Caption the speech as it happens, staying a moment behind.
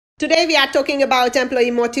Today we are talking about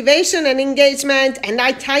employee motivation and engagement, and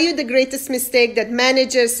I tell you the greatest mistake that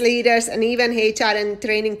managers, leaders, and even HR and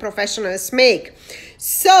training professionals make.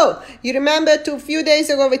 So, you remember a few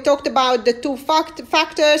days ago we talked about the two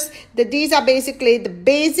factors, that these are basically the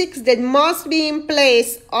basics that must be in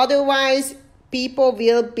place, otherwise people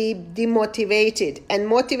will be demotivated, and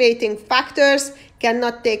motivating factors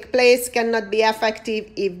cannot take place, cannot be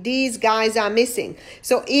effective if these guys are missing.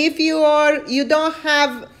 So if you don't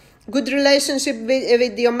have good relationship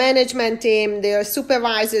with your management team, your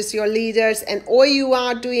supervisors, your leaders, and all you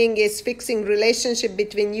are doing is fixing relationship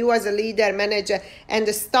between you as a leader, manager, and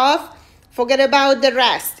the staff, forget about the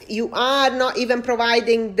rest. You are not even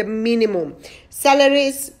providing the minimum.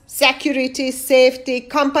 Salaries, security, safety,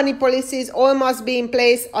 company policies all must be in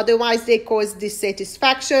place, otherwise they cause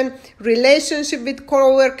dissatisfaction, relationship with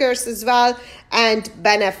co-workers as well, and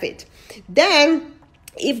benefit. Then,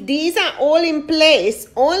 if these are all in place,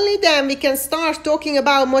 only then we can start talking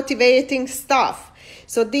about motivating stuff.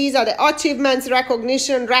 So these are the achievements,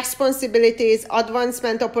 recognition, responsibilities,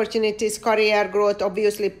 advancement opportunities, career growth,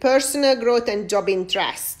 obviously personal growth, and job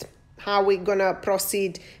interest. How we're gonna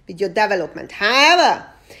proceed with your development. However,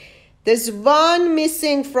 there's one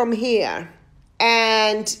missing from here,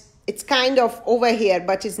 and it's kind of over here,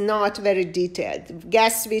 but it's not very detailed.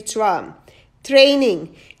 Guess which one?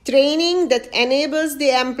 Training. Training that enables the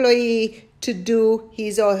employee to do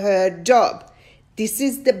his or her job. This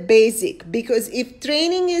is the basic, because if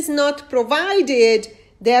training is not provided,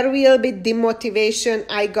 there will be demotivation,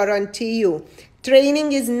 I guarantee you.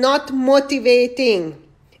 Training is not motivating,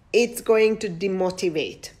 it's going to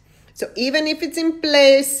demotivate. So even if it's in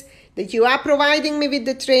place, that you are providing me with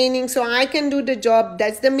the training so I can do the job,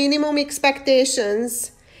 that's the minimum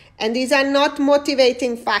expectations. And these are not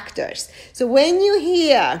motivating factors. So when you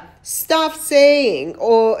hear stuff saying,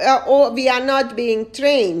 or we are not being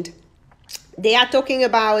trained, they are talking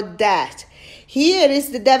about that. Here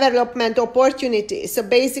is the development opportunity. So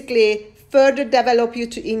basically, further develop you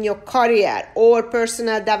in your career or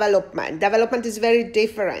personal development. Development is very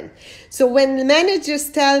different. So when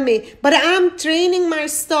managers tell me, but I'm training my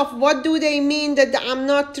staff, what do they mean that I'm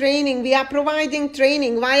not training? We are providing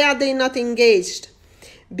training. Why are they not engaged?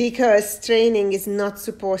 Because training is not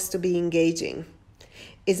supposed to be engaging.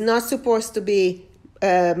 It's not supposed to be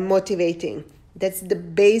motivating. That's the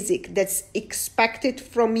basic. That's expected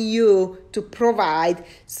from you to provide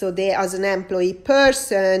so that as an employee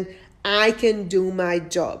person, I can do my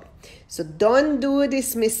job. So don't do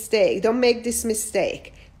this mistake. Don't make this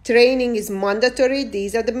mistake. Training is mandatory.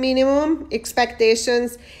 These are the minimum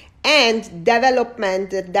expectations. And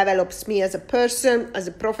development that develops me as a person, as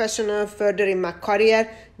a professional, further in my career,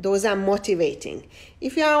 those are motivating.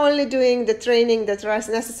 If you are only doing the training that is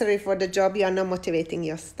necessary for the job, you are not motivating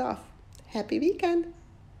your staff. Happy weekend.